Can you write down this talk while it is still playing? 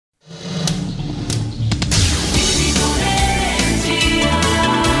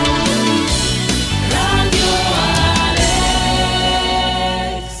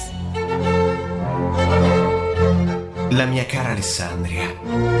Alessandria.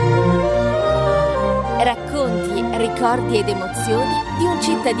 Racconti, ricordi ed emozioni di un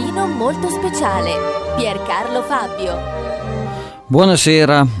cittadino molto speciale, Piercarlo Fabbio.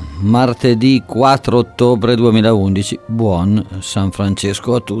 Buonasera, martedì 4 ottobre 2011, buon San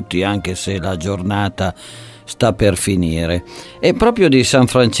Francesco a tutti, anche se la giornata sta per finire. E proprio di San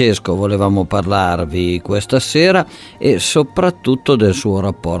Francesco volevamo parlarvi questa sera e soprattutto del suo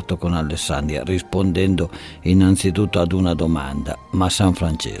rapporto con Alessandria, rispondendo innanzitutto ad una domanda: ma San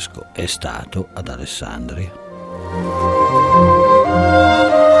Francesco è stato ad Alessandria?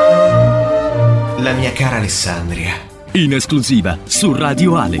 La mia cara Alessandria. In esclusiva su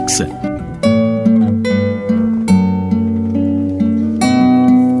Radio Alex.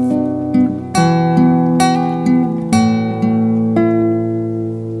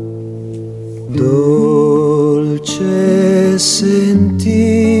 Dolce sentire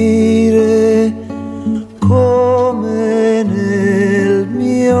come nel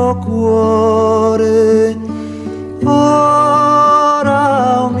mio cuore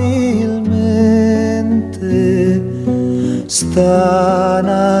ora umilmente sta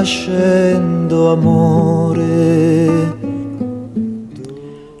nascendo amore.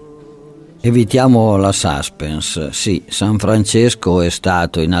 Evitiamo la suspense. Sì, San Francesco è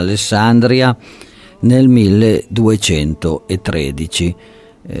stato in Alessandria nel 1213.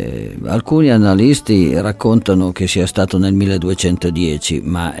 Alcuni analisti raccontano che sia stato nel 1210,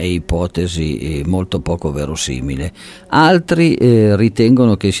 ma è ipotesi molto poco verosimile. Altri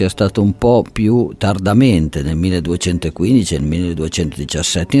ritengono che sia stato un po' più tardamente, nel 1215 e nel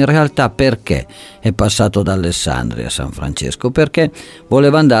 1217. In realtà perché è passato da Alessandria a San Francesco? Perché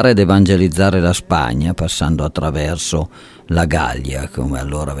voleva andare ad evangelizzare la Spagna, passando attraverso la Gallia, come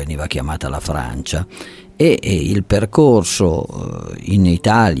allora veniva chiamata la Francia, e il percorso in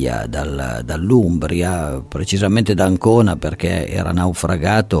Italia dall'Umbria, precisamente da Ancona, perché era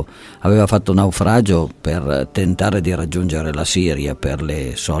naufragato, aveva fatto naufragio per tentare di raggiungere la Siria per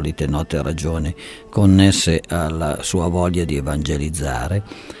le solite note ragioni connesse alla sua voglia di evangelizzare.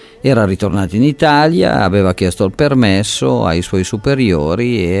 Era ritornato in Italia, aveva chiesto il permesso ai suoi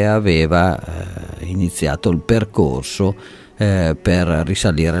superiori e aveva iniziato il percorso per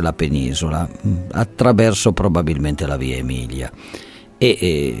risalire la penisola attraverso probabilmente la via Emilia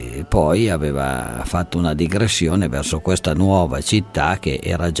e poi aveva fatto una digressione verso questa nuova città che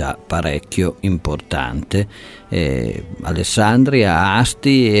era già parecchio importante, Alessandria,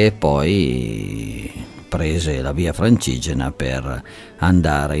 Asti, e poi prese la via Francigena per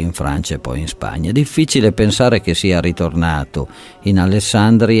andare in Francia e poi in Spagna. Difficile pensare che sia ritornato in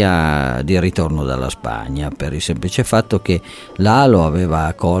Alessandria di ritorno dalla Spagna, per il semplice fatto che là lo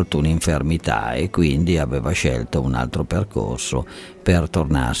aveva colto un'infermità e quindi aveva scelto un altro percorso per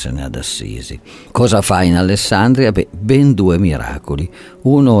tornarsene ad Assisi. Cosa fa in Alessandria? Ben due miracoli.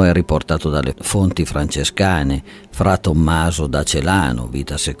 Uno è riportato dalle fonti francescane, fra Tommaso da Celano,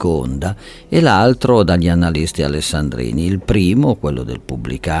 vita seconda, e l'altro dagli analisti alessandrini. Il primo, quello del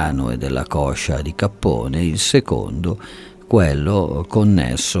pubblicano e della coscia di Cappone; il secondo, quello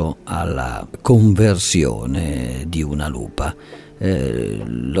connesso alla conversione di una lupa.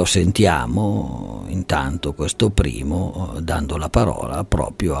 Lo sentiamo intanto questo primo dando la parola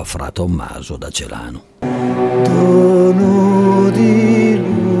proprio a fra Tommaso da Celano. Dono di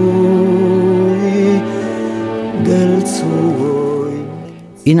lui, del suo.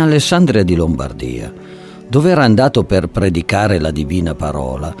 In Alessandria di Lombardia, dove era andato per predicare la divina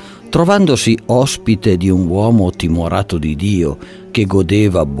parola, trovandosi ospite di un uomo timorato di Dio che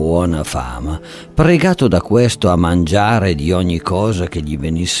godeva buona fama, pregato da questo a mangiare di ogni cosa che gli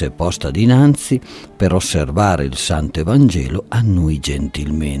venisse posta dinanzi per osservare il Santo Evangelo, annui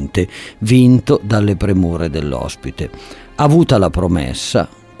gentilmente, vinto dalle premure dell'ospite. Avuta la promessa,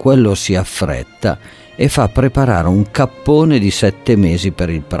 quello si affretta e fa preparare un cappone di 7 mesi per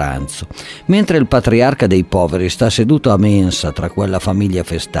il pranzo. Mentre il patriarca dei poveri sta seduto a mensa tra quella famiglia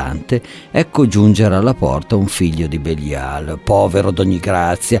festante, ecco giungere alla porta un figlio di Belial, povero d'ogni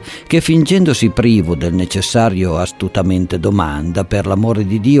grazia, che fingendosi privo del necessario astutamente domanda per l'amore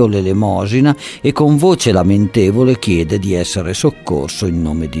di Dio l'elemosina e con voce lamentevole chiede di essere soccorso in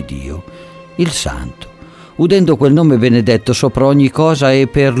nome di Dio. Il santo, udendo quel nome benedetto sopra ogni cosa e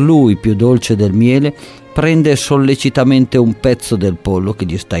per lui più dolce del miele, prende sollecitamente un pezzo del pollo che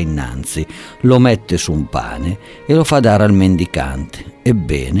gli sta innanzi, lo mette su un pane e lo fa dare al mendicante.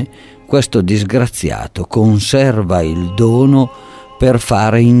 Ebbene, questo disgraziato conserva il dono per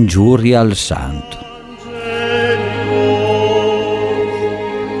fare ingiuria al santo.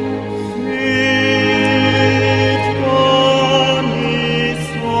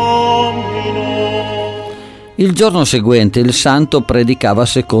 Il giorno seguente il santo predicava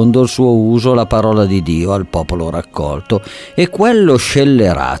secondo il suo uso la parola di Dio al popolo raccolto e quello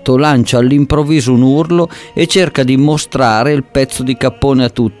scellerato lancia all'improvviso un urlo e cerca di mostrare il pezzo di cappone a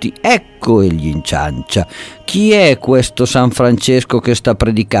tutti. Ecco, egli inciancia: chi è questo San Francesco che sta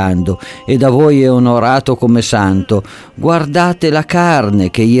predicando e da voi è onorato come santo? Guardate la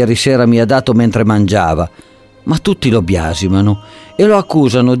carne che ieri sera mi ha dato mentre mangiava. Ma tutti lo biasimano e lo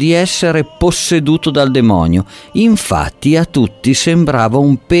accusano di essere posseduto dal demonio. Infatti a tutti sembrava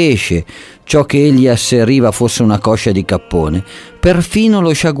un pesce ciò che egli asseriva fosse una coscia di cappone. Perfino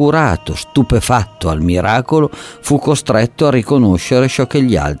lo sciagurato, stupefatto al miracolo, fu costretto a riconoscere ciò che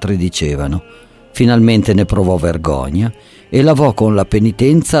gli altri dicevano. Finalmente ne provò vergogna e lavò con la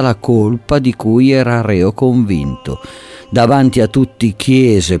penitenza la colpa di cui era reo convinto. Davanti a tutti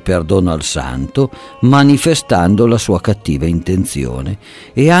chiese perdono al santo, manifestando la sua cattiva intenzione,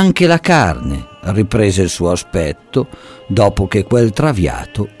 e anche la carne riprese il suo aspetto dopo che quel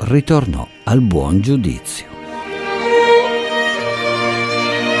traviato ritornò al buon giudizio.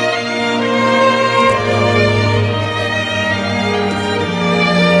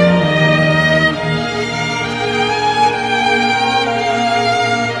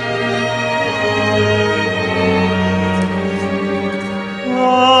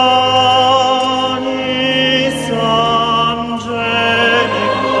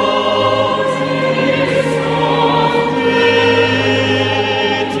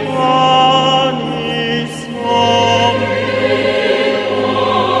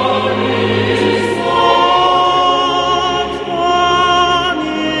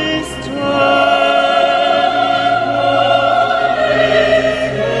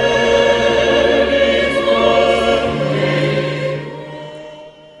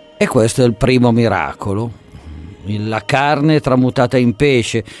 E questo è il primo miracolo, la carne tramutata in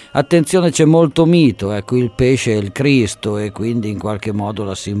pesce. Attenzione, c'è molto mito, ecco, il pesce è il Cristo e quindi in qualche modo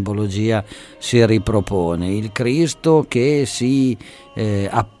la simbologia si ripropone. Il Cristo che si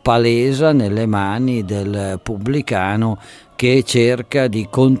appalesa nelle mani del pubblicano che cerca di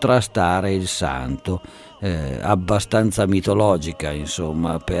contrastare il santo. Abbastanza mitologica,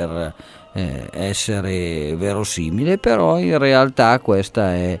 insomma, per essere verosimile, però in realtà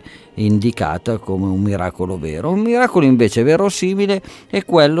questa è indicata come un miracolo vero. Un miracolo invece verosimile è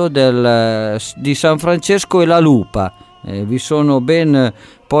quello di San Francesco e la lupa. Vi sono ben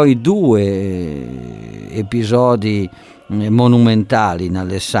poi due episodi monumentali in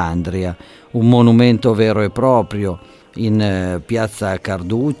Alessandria, un monumento vero e proprio in piazza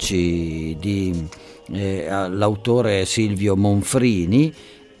Carducci di l'autore Silvio Monfrini,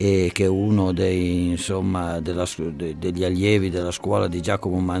 che è uno degli allievi della scuola di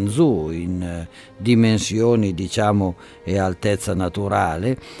Giacomo Manzù in dimensioni, diciamo, e altezza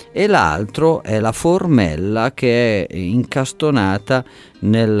naturale, e l'altro è la formella che è incastonata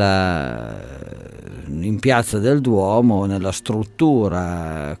in piazza del Duomo, nella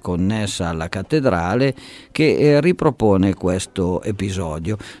struttura connessa alla cattedrale, che ripropone questo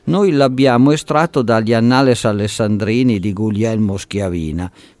episodio. Noi l'abbiamo estratto dagli Annales Alessandrini di Guglielmo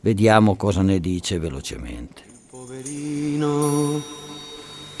Schiavina. Vediamo cosa ne dice velocemente. Poverino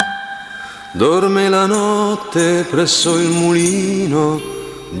dorme la notte presso il mulino,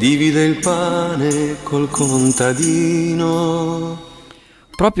 divide il pane col contadino.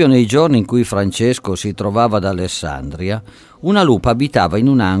 Proprio nei giorni in cui Francesco si trovava ad Alessandria, una lupa abitava in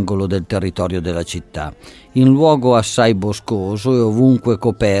un angolo del territorio della città, in luogo assai boscoso e ovunque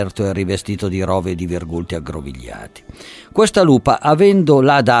coperto e rivestito di rove e di virgulti aggrovigliati. Questa lupa, avendo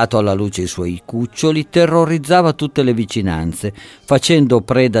là dato alla luce i suoi cuccioli, terrorizzava tutte le vicinanze, facendo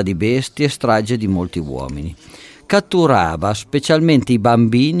preda di bestie e strage di molti uomini. Catturava specialmente i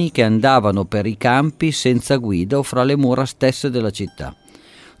bambini che andavano per i campi senza guida o fra le mura stesse della città.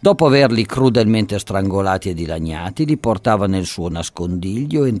 Dopo averli crudelmente strangolati e dilaniati, li portava nel suo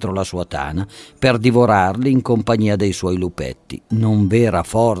nascondiglio entro la sua tana per divorarli in compagnia dei suoi lupetti. Non v'era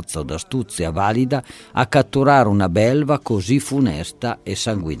forza o d'astuzia valida a catturare una belva così funesta e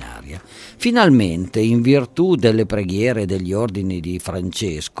sanguinaria. Finalmente, in virtù delle preghiere e degli ordini di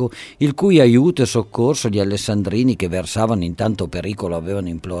Francesco, il cui aiuto e soccorso gli alessandrini che versavano in tanto pericolo avevano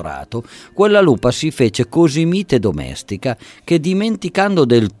implorato, quella lupa si fece così mite e domestica che, dimenticando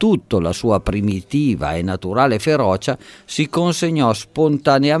del tutto la sua primitiva e naturale ferocia, si consegnò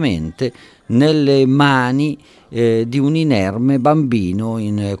spontaneamente nelle mani di un inerme bambino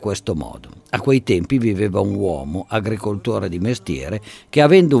in questo modo. A quei tempi viveva un uomo, agricoltore di mestiere, che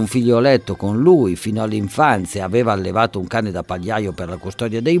avendo un figlioletto con lui fino all'infanzia aveva allevato un cane da pagliaio per la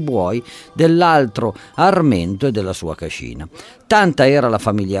custodia dei buoi, dell'altro armento e della sua cascina. Tanta era la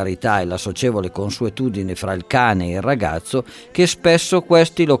familiarità e la socievole consuetudine fra il cane e il ragazzo che spesso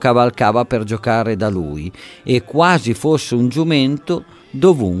questi lo cavalcava per giocare da lui e quasi fosse un giumento,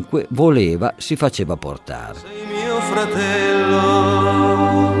 dovunque voleva si faceva portare. Sei mio fratello,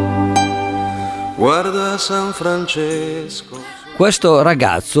 guarda San Francesco. Questo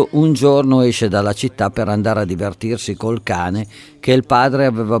ragazzo un giorno esce dalla città per andare a divertirsi col cane che il padre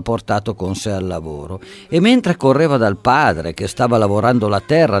aveva portato con sé al lavoro, e mentre correva dal padre che stava lavorando la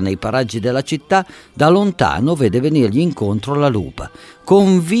terra nei paraggi della città, da lontano vede venirgli incontro la lupa.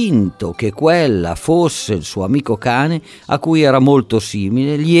 Convinto che quella fosse il suo amico cane, a cui era molto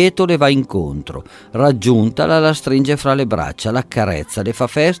simile, lieto le va incontro. Raggiuntala, la stringe fra le braccia, l'accarezza, le fa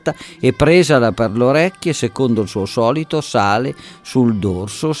festa e presala per le orecchie, secondo il suo solito, sale sul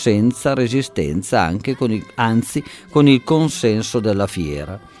dorso senza resistenza, anzi con il consenso della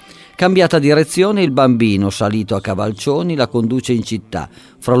fiera. Cambiata direzione, il bambino, salito a cavalcioni, la conduce in città,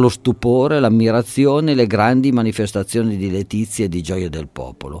 fra lo stupore, l'ammirazione e le grandi manifestazioni di letizia e di gioia del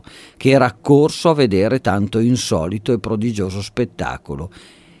popolo, che era accorso a vedere tanto insolito e prodigioso spettacolo,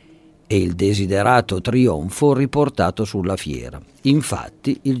 e il desiderato trionfo riportato sulla fiera.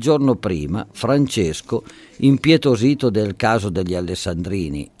 Infatti, il giorno prima, Francesco, impietosito del caso degli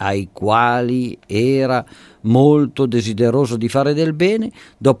alessandrini, ai quali era molto desideroso di fare del bene,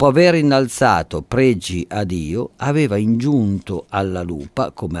 dopo aver innalzato pregi a Dio, aveva ingiunto alla lupa,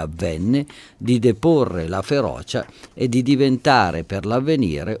 come avvenne, di deporre la ferocia e di diventare per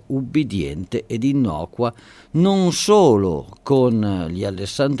l'avvenire ubbidiente ed innocua non solo con gli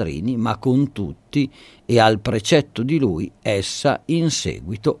alessandrini, ma con tutti, e al precetto di lui essa in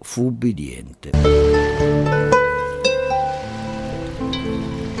seguito fu ubbidiente.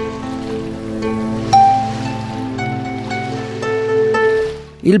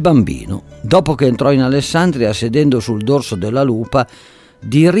 Il bambino, dopo che entrò in Alessandria sedendo sul dorso della lupa,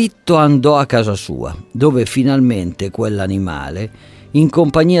 diritto andò a casa sua, dove finalmente quell'animale, in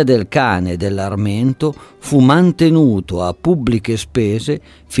compagnia del cane e dell'armento, fu mantenuto a pubbliche spese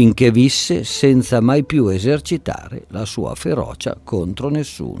finché visse senza mai più esercitare la sua ferocia contro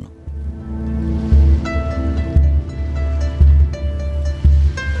nessuno.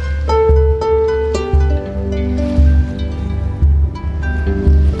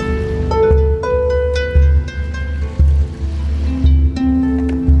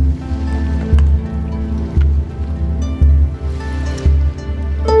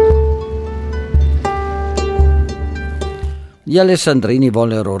 Gli alessandrini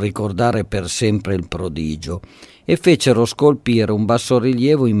vollero ricordare per sempre il prodigio e fecero scolpire un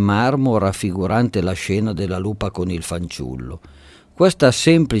bassorilievo in marmo raffigurante la scena della lupa con il fanciullo. Questa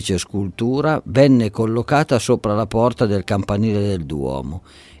semplice scultura venne collocata sopra la porta del campanile del Duomo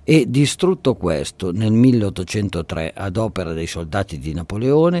e, distrutto questo nel 1803 ad opera dei soldati di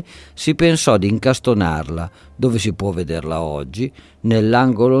Napoleone, si pensò di incastonarla, dove si può vederla oggi,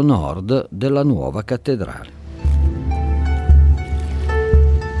 nell'angolo nord della nuova cattedrale.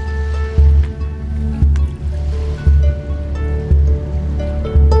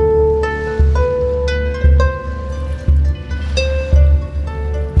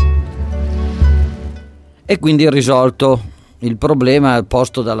 E quindi risolto il problema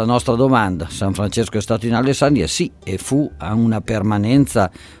posto dalla nostra domanda. San Francesco è stato in Alessandria? Sì, e fu a una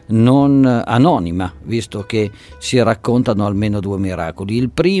permanenza non anonima, visto che si raccontano almeno 2 miracoli.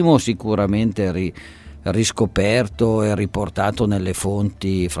 Il primo sicuramente riscoperto e riportato nelle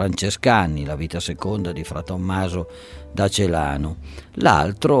fonti francescane, la vita seconda di Fra Tommaso da Celano.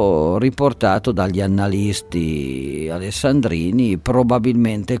 L'altro riportato dagli annalisti alessandrini,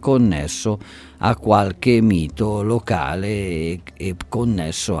 probabilmente connesso a qualche mito locale e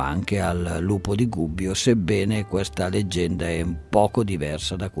connesso anche al lupo di Gubbio, sebbene questa leggenda è un poco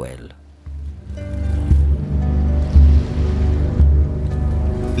diversa da quella.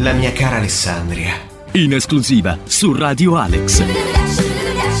 La mia cara Alessandria. In esclusiva su Radio Alex.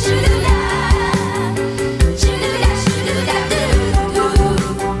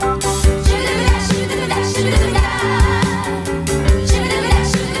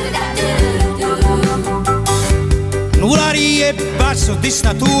 Nuvolari e basso di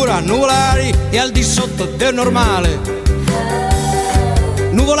statura, nuvolari e al di sotto del normale,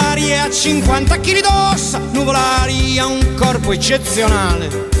 nuvolari e a 50 kg d'ossa, nuvolari a un corpo eccezionale,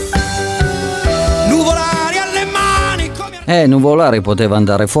 nuvolari alle mani come... Nuvolari poteva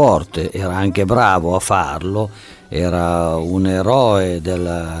andare forte, era anche bravo a farlo, era un eroe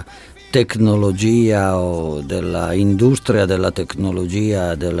tecnologia o della industria della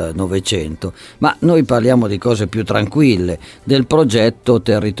tecnologia del Novecento, ma noi parliamo di cose più tranquille, del progetto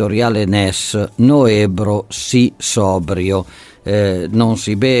territoriale NES, Noebro sì sobrio. Non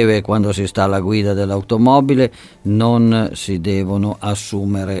si beve quando si sta alla guida dell'automobile, non si devono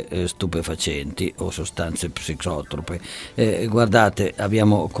assumere stupefacenti o sostanze psicotrope. Guardate,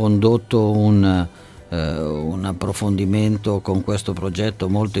 abbiamo condotto un approfondimento con questo progetto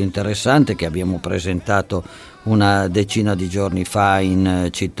molto interessante che abbiamo presentato una decina di giorni fa in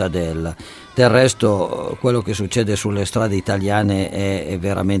cittadella. Del resto quello che succede sulle strade italiane è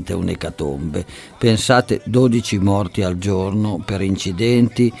veramente un'ecatombe. Pensate, 12 morti al giorno per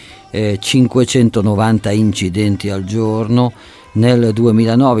incidenti, 590 incidenti al giorno. Nel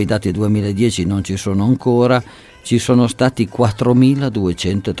 2009, i dati 2010 non ci sono ancora, ci sono stati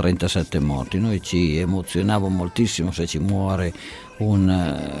 4.237 morti. Noi ci emozioniamo moltissimo se ci muore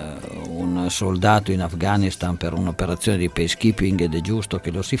un soldato in Afghanistan per un'operazione di peacekeeping, ed è giusto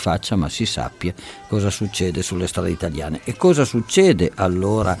che lo si faccia, ma si sappia cosa succede sulle strade italiane. E cosa succede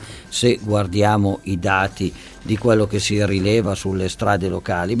allora se guardiamo i dati di quello che si rileva sulle strade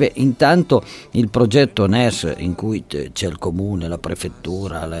locali? Beh, intanto il progetto NES, in cui c'è il comune, la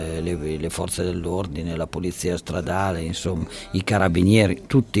prefettura, le forze dell'ordine, la polizia stradale, insomma i carabinieri,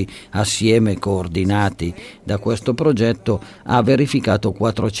 tutti assieme coordinati da questo progetto, ha verificato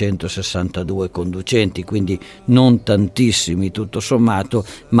 462 conducenti, quindi non tantissimi tutto sommato,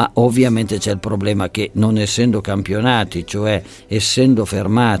 ma ovviamente c'è il problema che, non essendo campionati, cioè essendo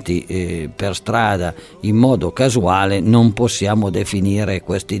fermati per strada in modo casuale, non possiamo definire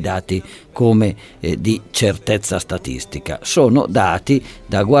questi dati come di certezza statistica. Sono dati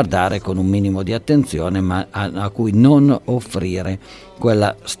da guardare con un minimo di attenzione, ma a cui non offrire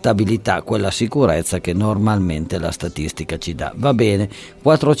quella stabilità, quella sicurezza che normalmente la statistica ci dà. Va bene,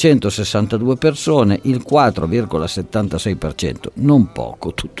 462 persone, il 4,76%, non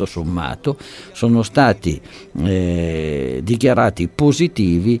poco tutto sommato, sono stati dichiarati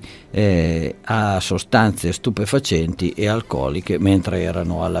positivi a sostanze stupefacenti e alcoliche mentre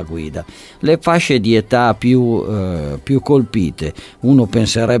erano alla guida. Le fasce di età più colpite, uno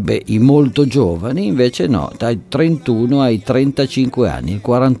penserebbe i molto giovani, invece no, dai 31 ai 35 anni, il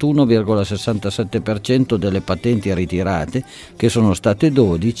 41,67% delle patenti ritirate, che sono state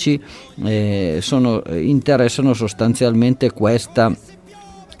 12, interessano sostanzialmente questa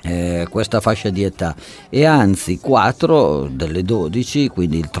fascia di età, e anzi 4 delle 12,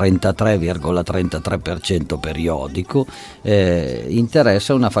 quindi il 33,33% periodico,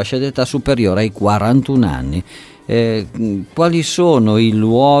 interessa una fascia di età superiore ai 41 anni. Quali sono i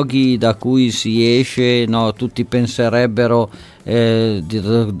luoghi da cui si esce? No, tutti penserebbero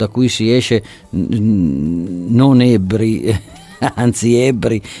da cui si esce non ebbri, anzi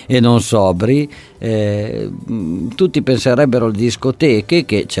ebbri e non sobri. Tutti penserebbero alle discoteche,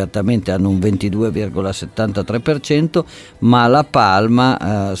 che certamente hanno un 22,73%, ma la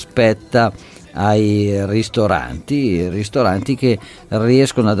palma spetta ai ristoranti che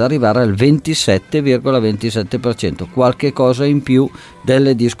riescono ad arrivare al 27,27%, qualche cosa in più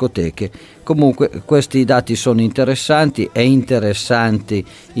delle discoteche. Comunque questi dati sono interessanti, è interessante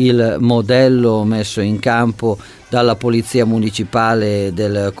il modello messo in campo dalla Polizia Municipale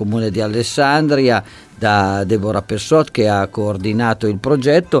del Comune di Alessandria, da Deborah Pessot, che ha coordinato il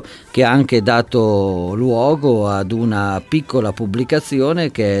progetto, che ha anche dato luogo ad una piccola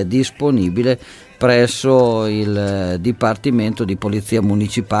pubblicazione che è disponibile presso il Dipartimento di Polizia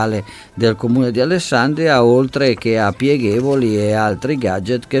Municipale del Comune di Alessandria, oltre che a pieghevoli e altri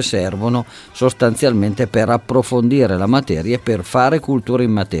gadget che servono sostanzialmente per approfondire la materia e per fare cultura in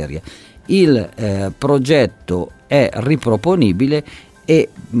materia. Il progetto è riproponibile e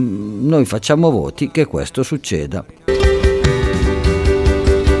noi facciamo voti che questo succeda.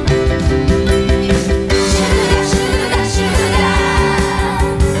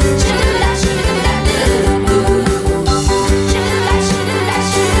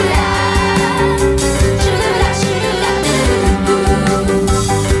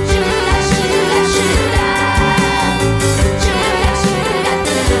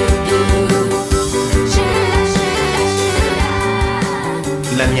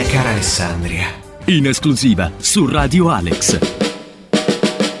 La mia cara Alessandria. In esclusiva su Radio Alex.